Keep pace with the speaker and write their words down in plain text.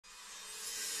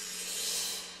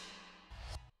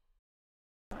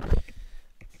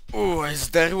Ой,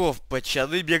 здоров,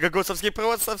 пацаны, мегагоссовский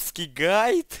процовский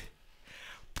гайд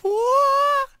по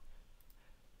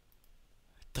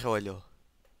троллю.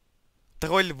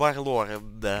 Тролль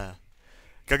варлором, да.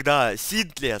 Когда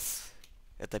Синтлес,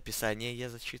 это описание я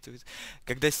зачитываю,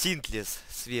 когда Синтлес,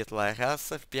 светлая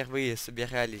раса, впервые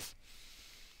собирались,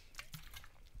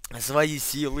 свои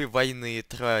силы войны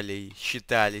троллей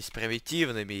считались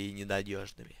примитивными и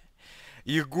ненадежными.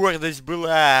 Их гордость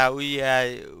была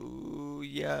уявлена,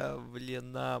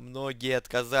 многие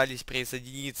отказались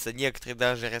присоединиться, некоторые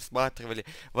даже рассматривали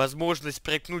возможность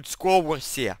прыгнуть с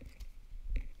Коурсе.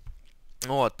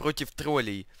 Вот, против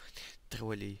троллей.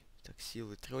 Троллей. Так,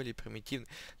 силы троллей примитивны.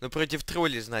 Но против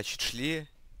троллей, значит, шли.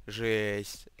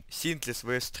 Жесть. Синтлес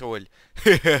vs тролль.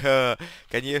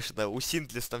 Конечно, у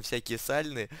Синтлес там всякие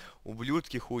сальные,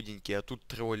 ублюдки худенькие, а тут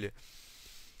тролли.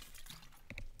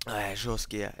 Ай,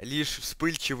 жесткие. Лишь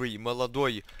вспыльчивый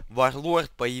молодой варлорд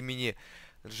по имени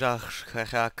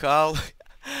Джахаракал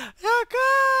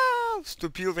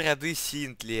вступил в ряды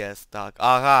Синтлес. Так,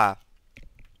 ага.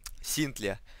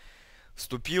 Синтле.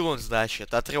 Вступил он,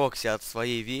 значит, отрекся от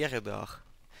своей веры, да.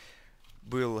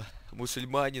 Был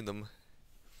мусульманином.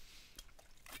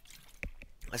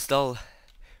 Стал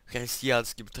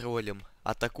христианским троллем,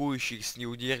 атакующих с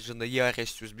неудержанной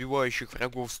яростью, сбивающих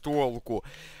врагов с толку.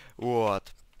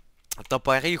 Вот.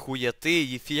 Топоры, хуеты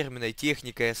и фирменной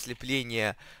техникой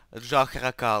ослепления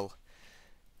Джахракал.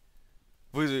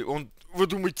 Вы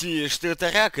думаете, что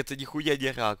это рак? Это нихуя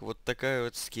не рак. Вот такая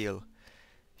вот скилл.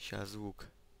 Сейчас звук.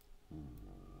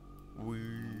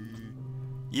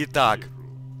 Итак.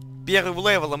 Первым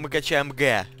левелом мы качаем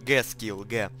Г. Г-скилл,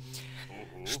 Г.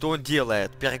 Что он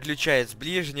делает? Переключает с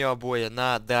ближнего боя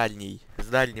на дальний. С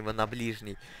дальнего на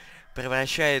ближний.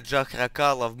 Превращает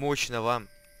Джахракала в мощного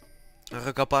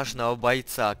рукопашного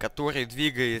бойца, который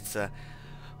двигается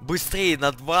быстрее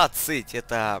на 20.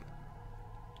 Это...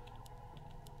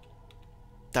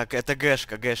 Так, это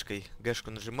гэшка, гэшкой. Гэшку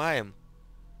нажимаем.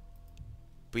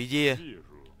 По идее,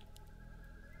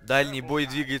 дальний бой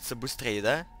двигается быстрее,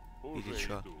 да? Или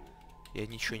что? Я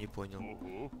ничего не понял.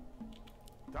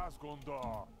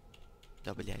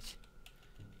 Да, блять.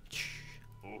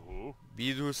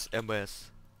 Бидус МС.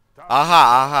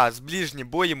 Ага, с ближним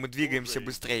боем мы двигаемся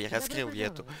быстрее. Раскрыл я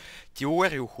эту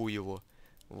теорию хуеву.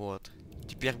 Вот.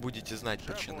 Теперь будете знать,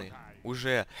 пацаны.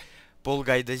 Уже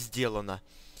полгайда сделано.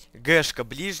 Гэшка,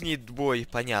 ближний бой,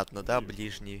 понятно, да,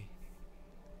 ближний.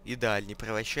 И дальний.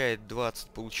 Превращает 20,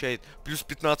 получает плюс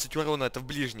 15 урона, это в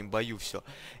ближнем бою все.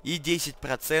 И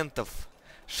 10%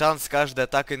 шанс каждой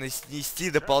атакой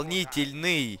нанести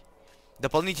дополнительно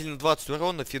 20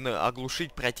 урона и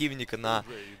оглушить противника на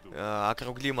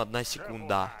округлим 1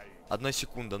 секунда. 1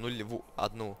 секунда,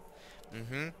 0,1.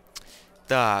 Угу.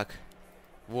 Так.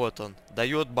 Вот он.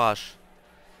 Дает баш.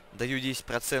 Даю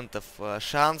 10%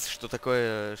 шанс, что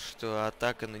такое, что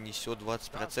атака нанесет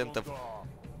 20%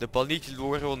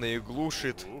 дополнительного урона и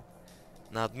глушит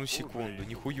на 1 секунду.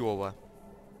 Нихуево.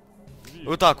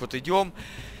 Вот так вот идем.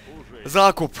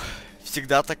 Закуп.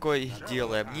 Всегда такой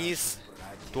делаем. Низ.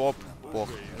 Топ. Пох.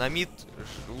 На мид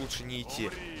лучше не идти.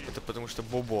 Это потому что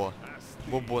Бобо.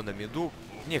 Бобо на миду.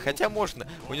 Не, хотя можно.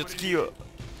 У него такие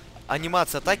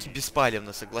анимации атаки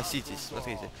беспалевно, согласитесь.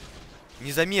 Смотрите.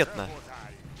 Незаметно.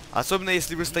 Особенно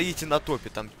если вы стоите на топе.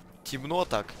 Там темно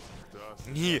так.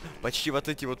 И почти вот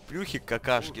эти вот плюхи,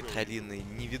 какашки троллиные,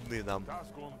 не видны нам.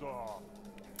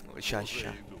 Ща.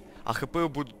 А хп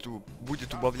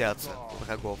будет убавляться у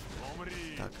врагов.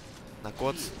 Так, на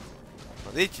коц.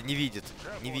 Смотрите, не видит.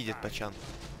 Не видит пачан.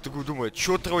 Такой думает,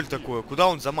 что тролль такое? Куда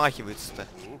он замахивается-то?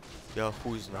 Я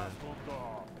хуй знаю.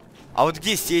 А вот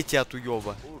где сети от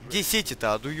уёба? Где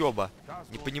сети-то от уёба?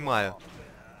 Не понимаю.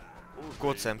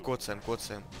 Коцаем.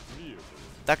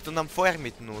 Так-то нам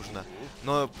фармить нужно.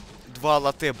 Но 2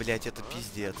 латте, блять, это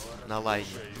пиздец. На лайне.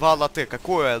 2 латте,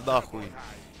 какое нахуй?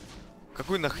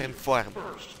 Какой нахрен фарм?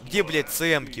 Где, блять,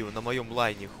 цемки на моем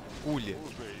лайне? Хули.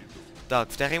 Так,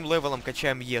 вторым левелом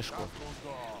качаем Ешку.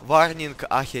 Варнинг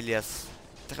Ахиллес.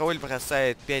 Тролль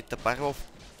бросает 5 топоров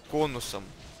конусом.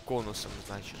 Конусом,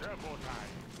 значит.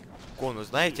 Конус,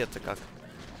 знаете, это как?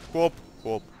 Хоп.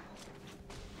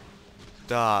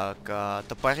 Так,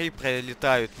 топоры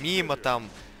пролетают мимо там.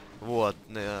 Вот,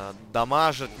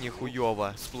 дамажат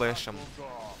нихуево с флешем.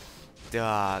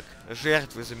 Так,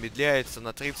 жертвы замедляются на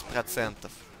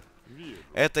 30%.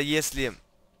 Это если...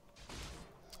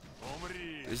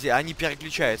 Они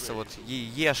переключаются, вот,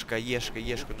 ешка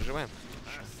нажимаем.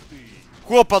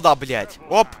 Хопа-да, блядь.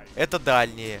 Оп, это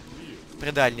дальние.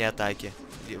 При дальней атаке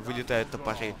вылетают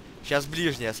топоры. Сейчас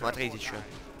ближняя, смотрите, что.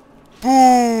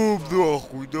 Бум,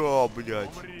 нахуй, да, блядь.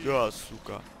 Да,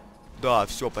 сука. Да,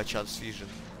 все, пачан свижен.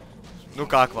 Ну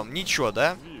как вам? Ничего,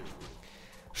 да?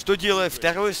 Что делает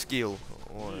второй скилл?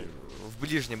 Ой, в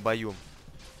ближнем бою.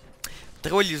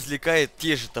 Тролль извлекает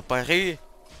те же топоры.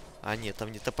 А нет,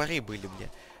 там не топоры были, бля.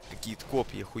 Какие-то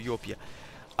копья, хуёпья.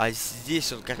 А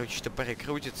здесь он, короче, топоры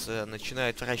крутится,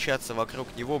 начинает вращаться вокруг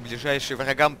него. Ближайшие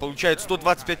врагам получают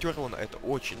 125 урона. Это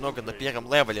очень много на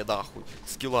первом левеле, нахуй,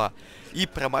 скилла. И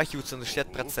промахиваются на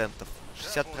 60%.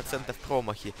 60%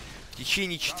 промахи. В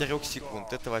течение 4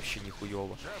 секунд. Это вообще не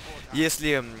хуёво.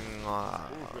 Если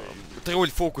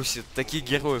тролль фокусит таких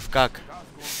героев, как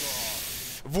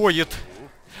Воет,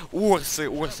 Урсы,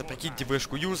 прикиньте,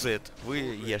 вышку юзает, вы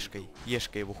ешкой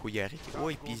его хуярите.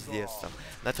 Ой, пиздец там.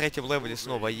 На третьем левеле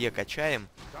снова Е качаем,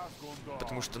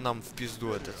 потому что нам в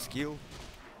пизду этот скилл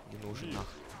не нужен, нахуй.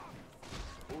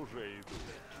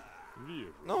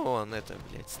 Ну, он это,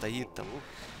 блядь, стоит там.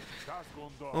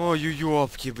 Ой,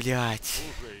 ёпки, блядь.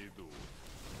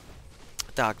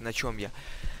 Так, на чем я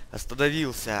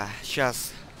остановился?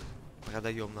 Сейчас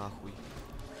продаем нахуй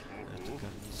это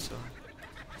говнецо.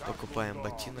 Покупаем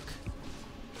ботинок.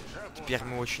 Теперь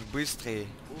мы очень быстрые.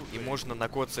 И можно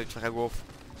накоцать врагов.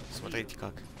 Смотрите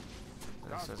как.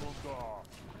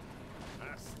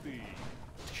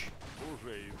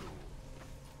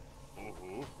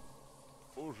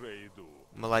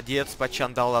 Молодец,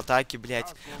 пачан дал атаки,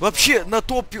 блядь. Вообще, на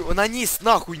топ, на низ,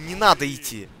 нахуй, не надо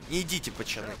идти. Не идите,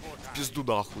 пачаны. В пизду,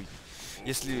 нахуй.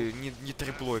 Если не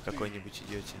триплой какой-нибудь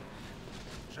идете.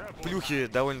 Плюхи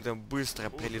довольно быстро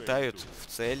прилетают в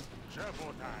цель.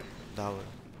 Да,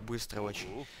 быстро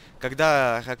очень.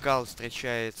 Когда Ракал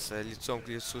встречается лицом к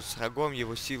лицу с врагом,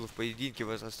 его силы в поединке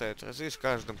возрастают в разы с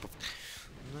каждым.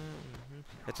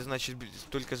 Это значит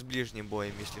только с ближним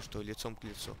боем, если что, лицом к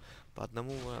лицу. По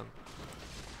одному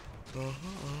врагу.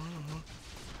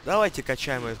 Давайте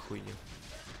качаем эту хуйню.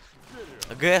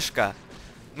 Гэшка.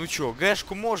 Ну чё,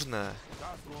 гэшку можно?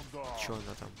 Чё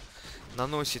она там?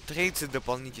 Наносит 30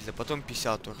 дополнительно, потом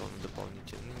 50 урона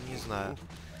дополнительно. Не знаю.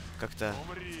 Как-то...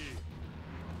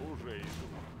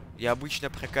 Я обычно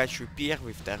прокачиваю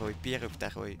первый, второй, первый,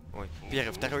 второй. Ой,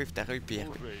 первый, второй, второй,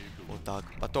 первый. Вот так.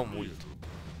 Потом ульт.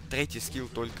 Третий скилл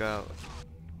только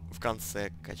в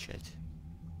конце качать.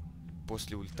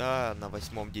 После ульта на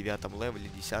 8-9 левеле,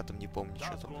 10, не помню,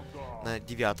 что там. На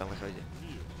 9 вроде.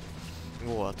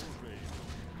 Вот.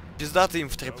 Пиздато им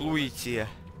в триплу идти.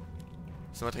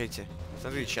 Смотрите.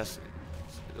 Смотрите, сейчас.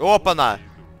 Опа-на!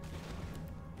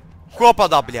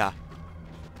 Хопа-да, бля!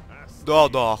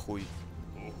 Да, хуй.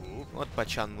 Вот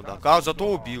пачан мудак. А, зато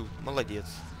убил. Молодец.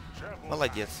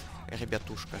 Молодец,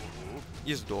 ребятушка.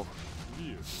 И сдох.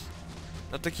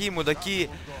 Но такие мудаки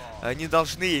не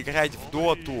должны играть в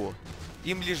доту.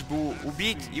 Им лишь бы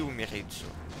убить и умереть все.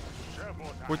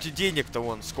 Хоть и денег-то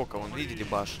вон, сколько вон, видели,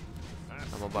 баш.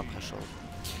 На моба прошел.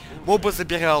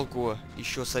 Моба-забиралку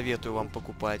еще советую вам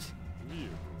покупать.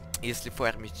 Если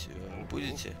фармить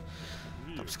будете,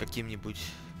 там с каким-нибудь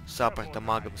саппортом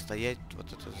магом стоять,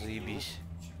 вот это заебись.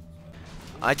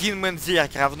 Один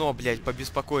мензерк равно, блядь,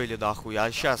 побеспокоили нахуй.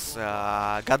 А сейчас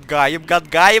гадгаем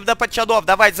на пачанов.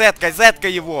 Давай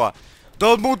зеткой его.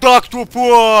 Да мудак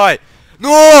тупой!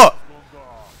 Ну!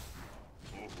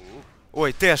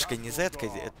 Ой, тэшка, не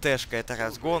зеткой. Тэшка это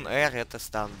разгон, р это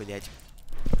стан, блядь.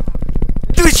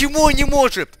 Почему он не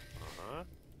может?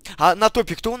 А на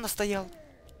топе кто у нас стоял?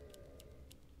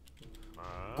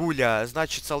 Гуля,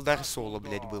 значит, Салдар Соло,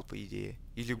 блядь, был, по идее.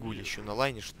 Или Гуля еще на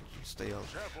лайне что стоял.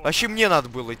 Вообще мне надо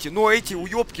было идти. Но эти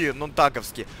уёбки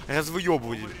нонтаговские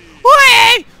развыёбывали.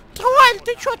 Ой! Тролль,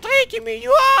 ты чё третий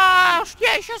меня?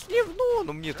 Я сейчас ливну.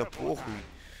 Ну мне-то похуй.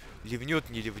 Ливнет,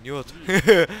 не ливнет.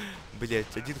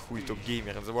 Блять, один хуй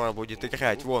топ-геймер забор будет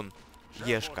играть. Вон,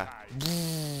 ешка.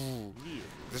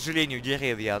 К сожалению,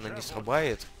 деревья она не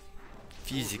срубает.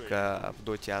 Физика в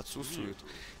доте отсутствует.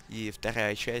 И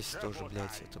вторая часть тоже,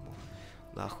 блядь, этому.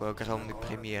 Нахуй, огромный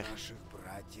пример.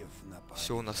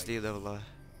 Все унаследовало.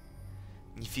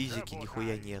 Ни физики,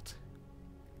 нихуя нет.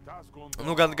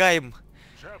 Ну, гангаем.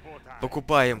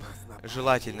 Покупаем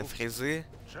желательно фрезы.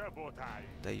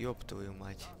 Да ёб твою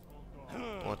мать.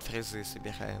 Вот фрезы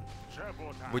собираем.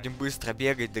 Будем быстро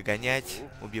бегать, догонять,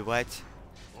 убивать.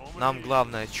 Нам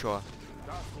главное что?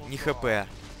 Не хп,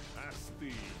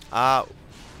 а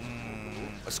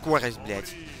скорость,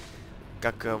 блядь.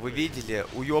 Как вы видели,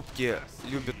 уёбки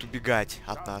любят убегать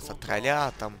от нас, от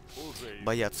тролля, там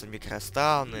боятся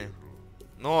микростауны.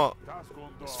 Но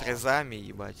с фрезами,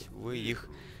 ебать, вы их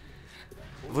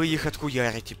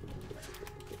отхуярите.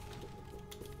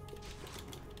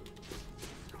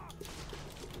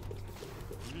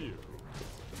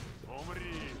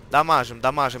 Дамажим.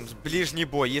 Ближний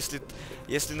бой.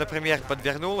 Если, например,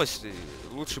 подвернулось,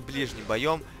 лучше ближний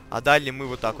боем, а дальний мы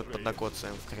вот так вот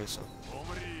поднакоцаем в крысу.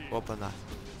 Опа-на.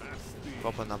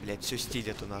 Опа-на, блядь. Все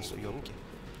стилит у нас, уёбки.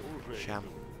 Ща.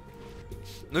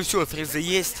 Ну все, фризы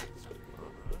есть.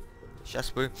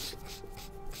 Сейчас вы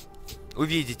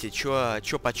увидите,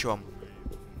 чё почем.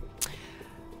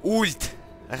 Ульт.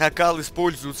 Ракал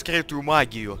использует скрытую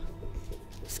магию.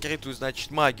 Скрытую,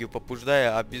 значит, магию,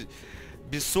 побуждая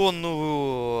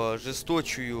бессонную,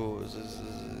 жестокость,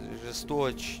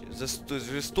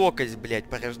 блядь,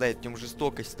 порождает в нем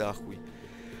жестокость, нахуй.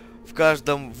 В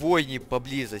каждом воине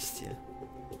поблизости.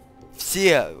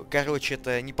 Все, короче,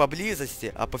 это не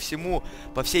поблизости, а по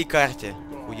всей карте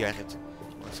хуярит.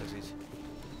 Вот, смотрите.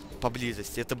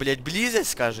 Поблизости. Это, блядь,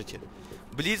 близость, скажете?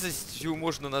 Близостью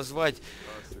можно назвать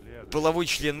половой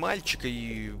член мальчика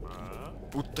и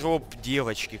утроп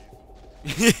девочки.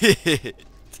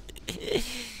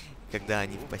 Когда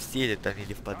они в постели там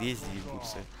или в подъезде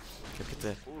ебутся. Как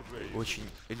это очень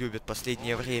любят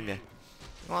последнее время.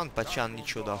 Ну, он пачан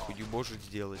ничего нахуй не может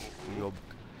сделать. Уёбок.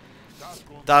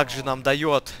 Также нам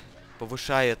дает,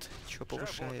 повышает. Что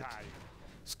повышает?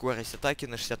 Скорость атаки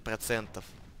на 60%.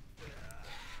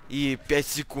 И 5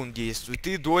 секунд действует.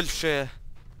 И дольше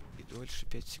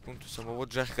 5 секунд у самого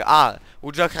Джахра.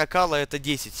 У Джахракала это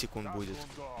 10 секунд будет.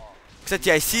 Кстати,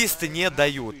 ассисты не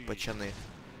дают, пацаны.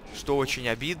 Что очень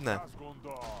обидно.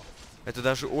 Это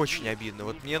даже очень обидно.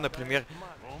 Вот мне, например,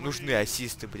 нужны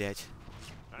ассисты, блядь.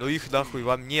 Но их нахуй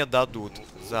вам не дадут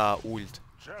за ульт.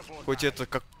 Хоть это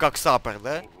как саппор,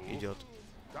 да? Идет.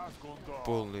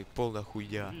 Полная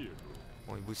хуйня.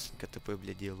 Ой, быстренько ТП,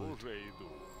 блядь, делают.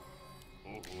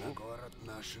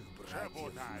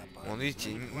 Он,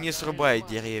 видите, не срубает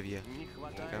деревья.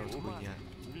 Такая вот хуйня.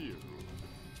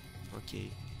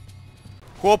 Окей.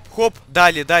 Хоп,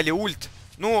 дали ульт.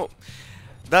 Ну,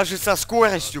 даже со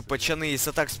скоростью, пацаны, и с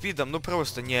атак спидом, ну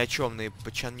просто ни о чемные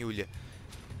пацанюли.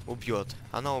 Убьет.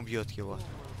 Она убьет его.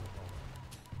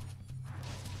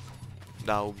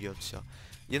 Да, убьет, все.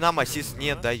 И нам ассист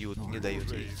не дают,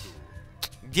 видите.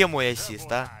 Где мой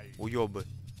ассист, а? Уёбы.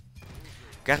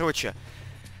 Короче,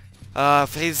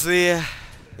 фризы,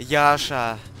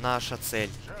 Яша, наша цель.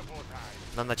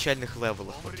 На начальных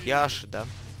левелах. Вот Яша, да.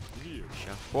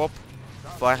 Сейчас, хоп.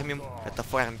 Фармим. Это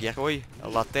фарм-герой.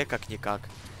 Латте как-никак.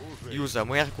 Юза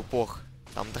мэрку, пох.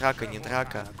 Там драка, не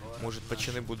драка. Может,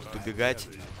 пацаны будут убегать.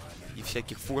 И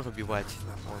всяких фур убивать.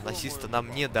 Ассиста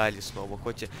нам не дали снова.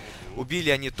 Хоть и убили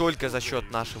они только за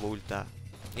счет нашего ульта.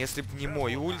 Если бы не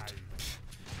мой ульт...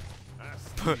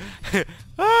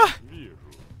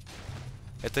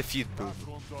 Это фит был.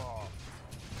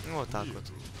 Ну, вот так вот.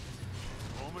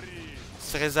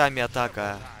 С фризами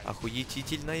атака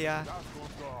охуетительная.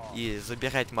 И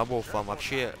забирать мобов вам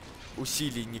вообще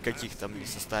усилий никаких там не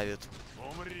составит.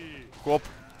 Хоп,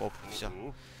 все.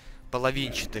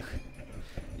 Половинчатых.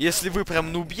 Если вы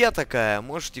прям нубья такая,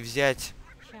 можете взять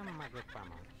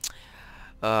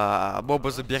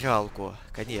моба-забиралку.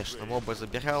 Конечно,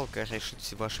 моба-забиралка решит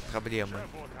все ваши проблемы.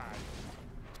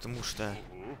 Потому что...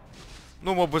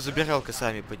 Ну, моба-забиралка,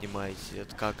 сами понимаете,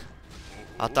 это как...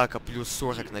 Атака плюс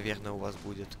 40, наверное, у вас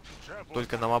будет.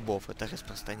 Только на мобов это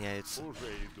распространяется.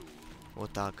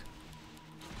 Вот так.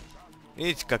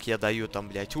 Видите, как я даю там,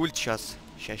 блядь, ульт сейчас.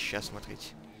 Сейчас, смотрите.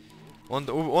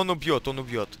 Он убьет.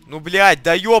 Ну, блядь,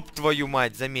 да ёб твою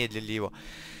мать, замедлили его.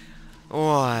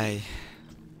 Ой.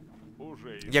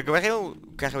 Я говорил,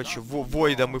 короче,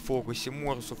 Войда мы фокусим,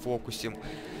 Морсу фокусим.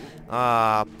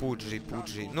 Пуджи.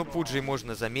 Ну, Пуджи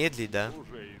можно замедлить, да?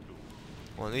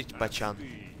 Вон, видите, пачан.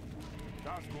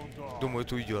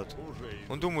 Думает, уйдет.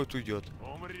 Он думает, уйдет.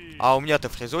 А у меня-то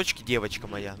фризочки, девочка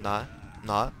моя. На.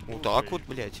 Вот так вот,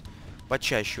 блядь.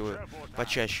 Почаще.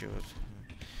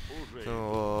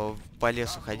 По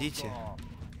лесу ходите.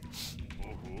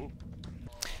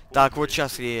 Так, вот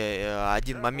сейчас я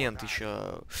один момент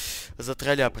еще за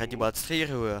тролля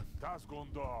продемонстрирую.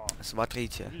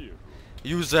 Смотрите.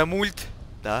 Юза мульт.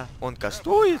 Да, он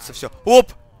кастуется, все.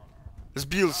 Оп!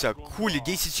 Сбился. Хули,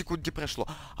 10 секунд не прошло.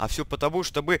 А все потому,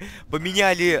 что мы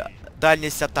поменяли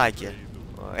дальность атаки.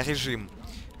 Режим.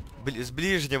 С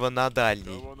ближнего на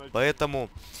дальний. Поэтому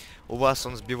у вас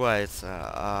он сбивается.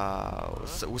 А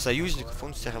у союзников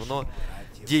он все равно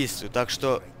действует. Так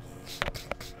что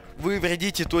вы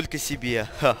вредите только себе.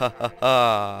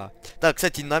 Ха-ха-ха-ха. Так,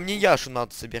 кстати, нам не Яшу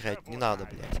надо собирать. Не надо,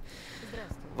 блядь.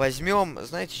 Возьмем,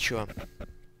 знаете что?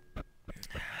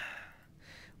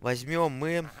 Возьмем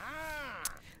мы...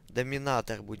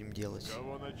 Доминатор будем делать.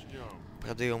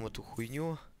 Продаем эту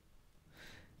хуйню.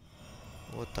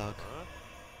 Вот так.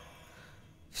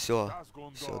 Все.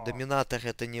 Все. Доминатор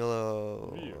это не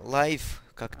лайф.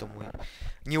 Как там мой?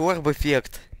 Не орб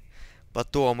эффект.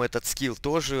 Потом этот скилл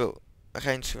тоже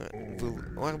раньше был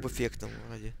орб эффектом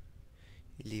вроде.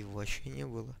 Или его вообще не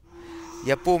было.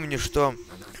 Я помню, что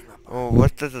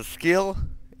вот этот скилл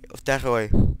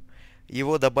второй,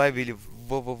 его добавили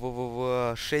в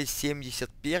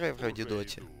 6.71 вроде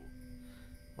доте.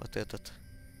 Вот этот.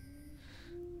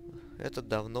 Этот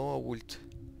давно ульт.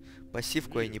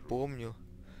 Пассивку я не помню.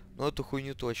 Но эту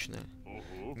хуйню точно.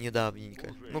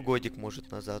 Недавненько. Ну, годик,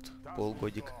 может, назад.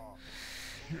 Полгодик.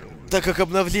 Так как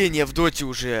обновления в доте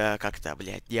уже как-то,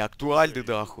 блядь, не актуальны,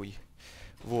 да хуй.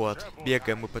 Вот.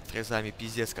 Бегаем мы под фрезами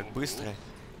пиздец как быстро.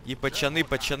 И пацаны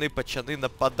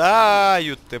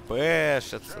нападают,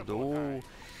 ТПшатся. Ну,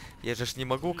 я же ж не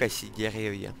могу косить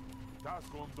деревья.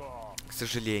 К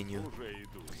сожалению.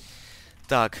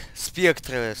 Так,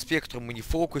 спектру мы не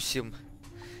фокусим.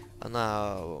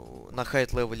 Она на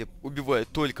хайт-левеле убивает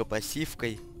только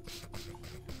пассивкой.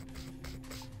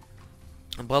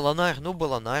 Баланар, ну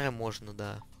баланара можно,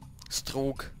 да.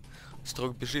 Струк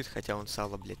бежит, хотя он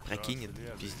сало, блядь, прокинет,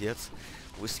 пиздец.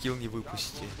 Вы скилл не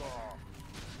выпустите.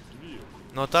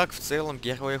 Но так, в целом,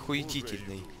 герой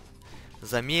охуетительный.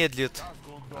 Замедлит.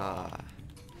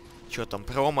 Чё там,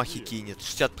 промахи кинет.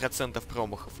 60%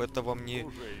 промахов. Это вам не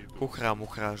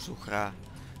хухра-мухра, жухра.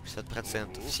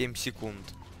 60%. 7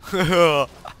 секунд.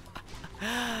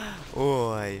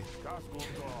 Ой.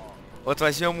 Вот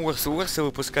возьмем Урса. Урса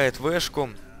выпускает вэшку.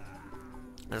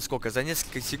 Сколько? За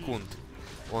несколько секунд.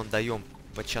 Он даем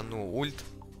пачану ульт.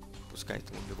 Пускай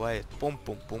там убивает.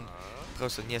 Пум-пум-пум.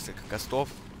 Просто несколько кастов.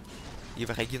 И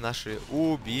враги наши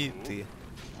убиты.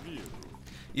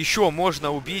 Еще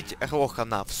можно убить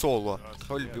Рохана в соло.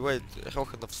 Тролль убивает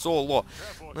Рохана в соло.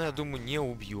 Но я думаю, не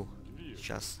убью.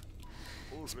 Сейчас.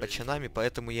 С пачанами,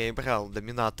 поэтому я и брал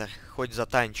доминатор. Хоть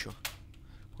затанчу.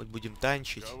 Хоть будем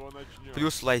танчить.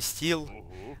 Плюс лайстил.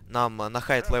 Нам на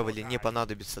хайт-левеле не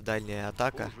понадобится дальняя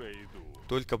атака.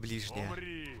 Только ближняя.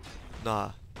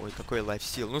 Да. Ой, какой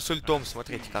лайфстил. Ну, с ультом,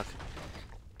 смотрите как.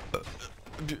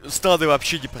 Стады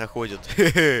вообще не проходят.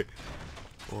 Ой,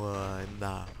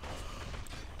 да.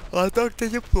 А так-то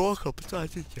неплохо,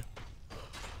 посмотрите.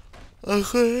 В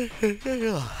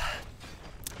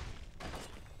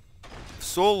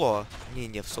соло?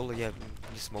 Не, в соло я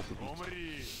не смог убить.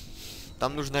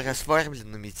 Там нужно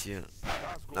расфармленным идти.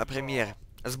 Например,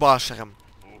 с Башером.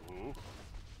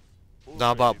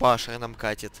 Да, Башер нам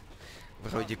катит.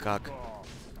 Вроде как.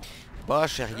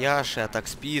 Башер, Яша, атак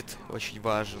спид. Очень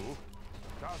важен.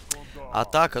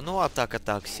 Атака, ну атака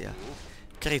таксия.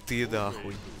 Криты, да,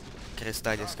 хуй.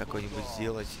 Кристаллис какой-нибудь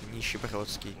сделать.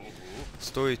 Нищебродский.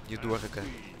 Стоит недорого.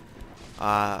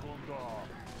 А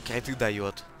криты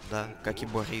дает, да, как и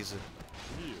Боризы.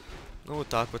 Ну вот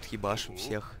так вот ебашим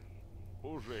всех.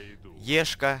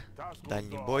 Ешка,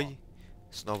 дальний бой.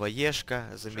 Снова Ешка,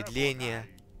 замедление.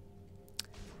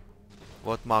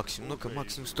 Вот максимум. Ну-ка,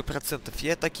 максимум 100%.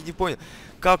 Я так и не понял,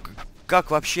 как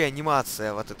вообще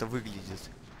анимация вот это выглядит.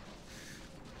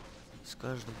 С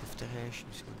каждым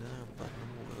повторяющимся ударом по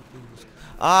одному врагу.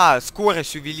 А,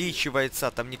 скорость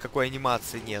увеличивается, там никакой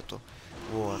анимации нету.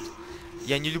 Вот.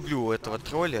 Я не люблю этого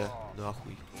тролля. Да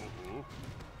хуй.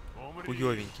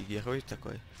 Хуёвенький герой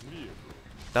такой.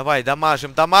 Давай,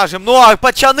 дамажим. Ну,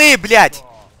 пацаны, блядь!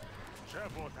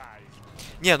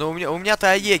 Не, ну у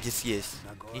меня-то Аегис есть.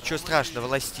 Ничего страшного,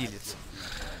 властилец.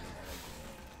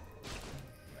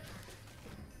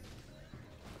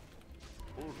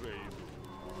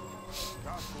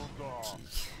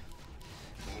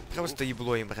 Просто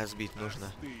ебло им разбить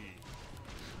нужно.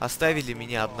 Оставили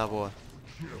меня одного.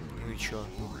 Ну и чё?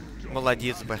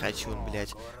 Молодец, Барачун,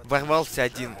 блядь. Ворвался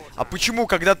один. А почему,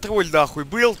 когда тролль, нахуй,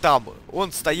 был там,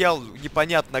 он стоял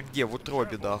непонятно где, в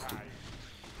утробе, нахуй.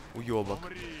 Уёбок.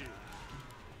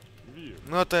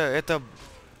 Ну это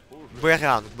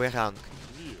Б-ранг.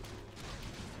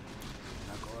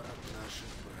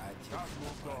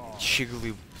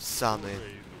 Щеглы ссаные.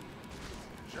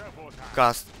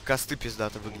 Касты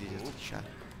пиздато выглядят. Ща.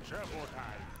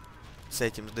 С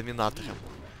этим, с доминатором.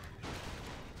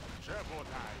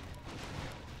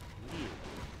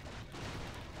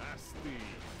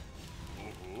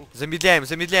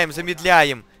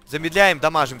 Замедляем,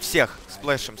 дамажим всех.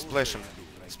 Сплэшем,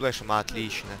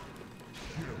 отлично.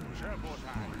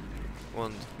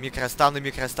 Вон, микростаны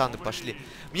пошли.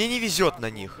 Мне не везет на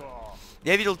них.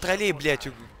 Я видел троллей, блядь,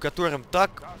 которым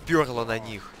так перло на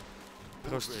них.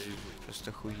 Просто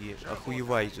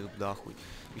охуевает тут, нахуй.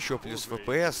 Еще плюс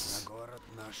ВПС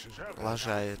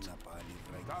лажает.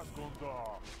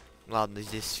 Ладно,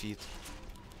 здесь фит.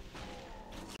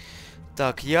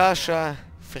 Так, Яша,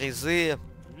 фризы.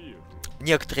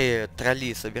 Некоторые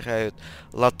тролли собирают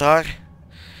лотар.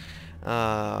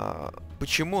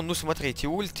 Почему? Ну, смотрите,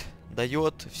 ульт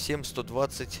дает всем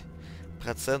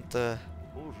 120%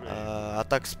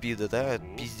 атак спида, да?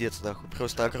 Пиздец, нахуй.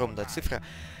 Просто огромная цифра.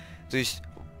 То есть,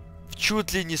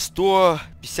 чуть ли не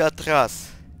 150 раз.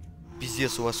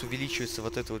 Пиздец, у вас увеличивается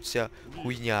вот эта вот вся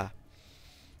хуйня.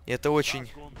 И это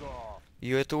очень... И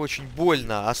это очень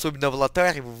больно. Особенно в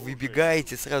лотаре вы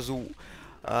выбегаете, сразу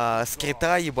с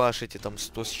крита ебашите, там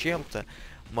 100 с чем-то.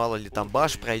 Мало ли там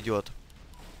баш пройдет.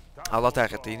 А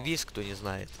лотар это инвиз, кто не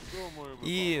знает.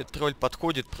 И тролль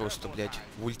подходит просто, блядь,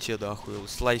 в ульте, да, охуел.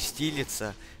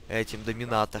 Слайстилится этим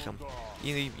доминатором.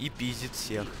 И пиздит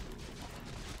всех.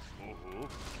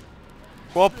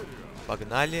 Хоп,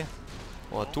 погнали.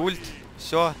 Вот ульт.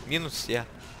 Все, минус все.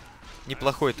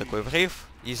 Неплохой такой врыв.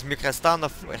 Из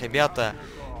микростанов ребята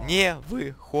не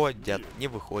выходят. Не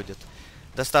выходят.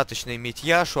 Достаточно иметь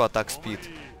Яшу, атак спид.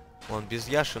 Он без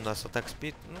Яши у нас атак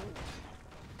спид.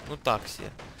 Ну так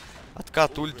себе.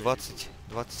 Откат ульт 20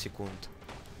 секунд.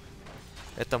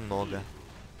 Это много.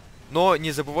 Но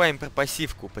не забываем про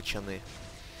пассивку, пацаны.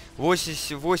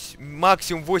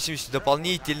 максимум 80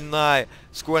 дополнительной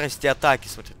скорости атаки.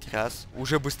 Смотрите, раз.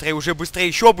 Уже быстрее,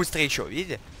 еще быстрее, еще.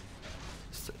 Видите?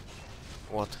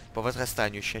 Вот, по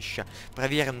возрастанию. Ща.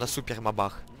 Проверим на супер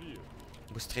мобах.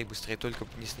 Быстрее, только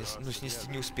снести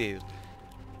не успеют.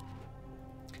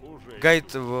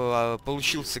 Гайд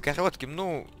получился коротким,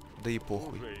 ну, да и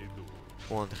похуй.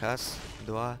 Вон, раз,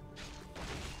 два.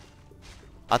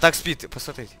 Атак спид,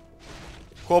 посмотрите.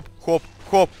 Хоп.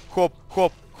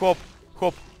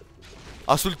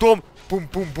 А с ультом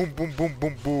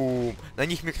бум-бум-бум-бум-бум-бум-бум. На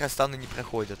них микростаны не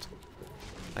проходят.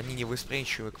 Они не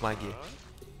восприимчивы к магии.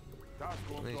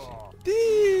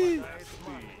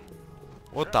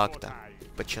 Вот так-то,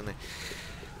 пацаны.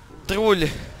 Тролль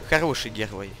хороший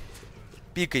герой.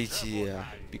 Пикайте.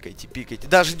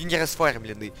 Даже не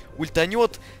расфармленный.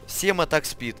 Ультанет, всем атак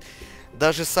спид.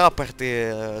 Даже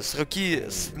саппорты с руки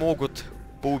смогут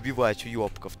поубивать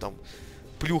уёбков там.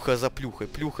 Плюха за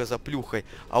плюхой.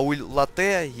 А у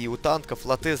латте и у танков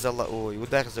удар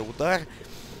за удар.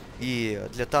 И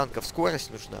для танков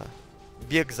скорость нужна.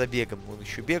 Бег за бегом. Он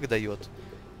еще бег дает.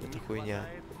 Это хуйня.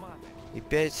 И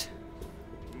 5.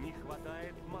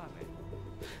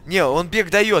 Не, он бег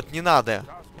дает, не надо.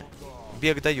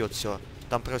 Бег дает, все.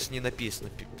 Там просто не написано.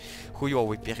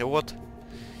 Хуёвый перевод.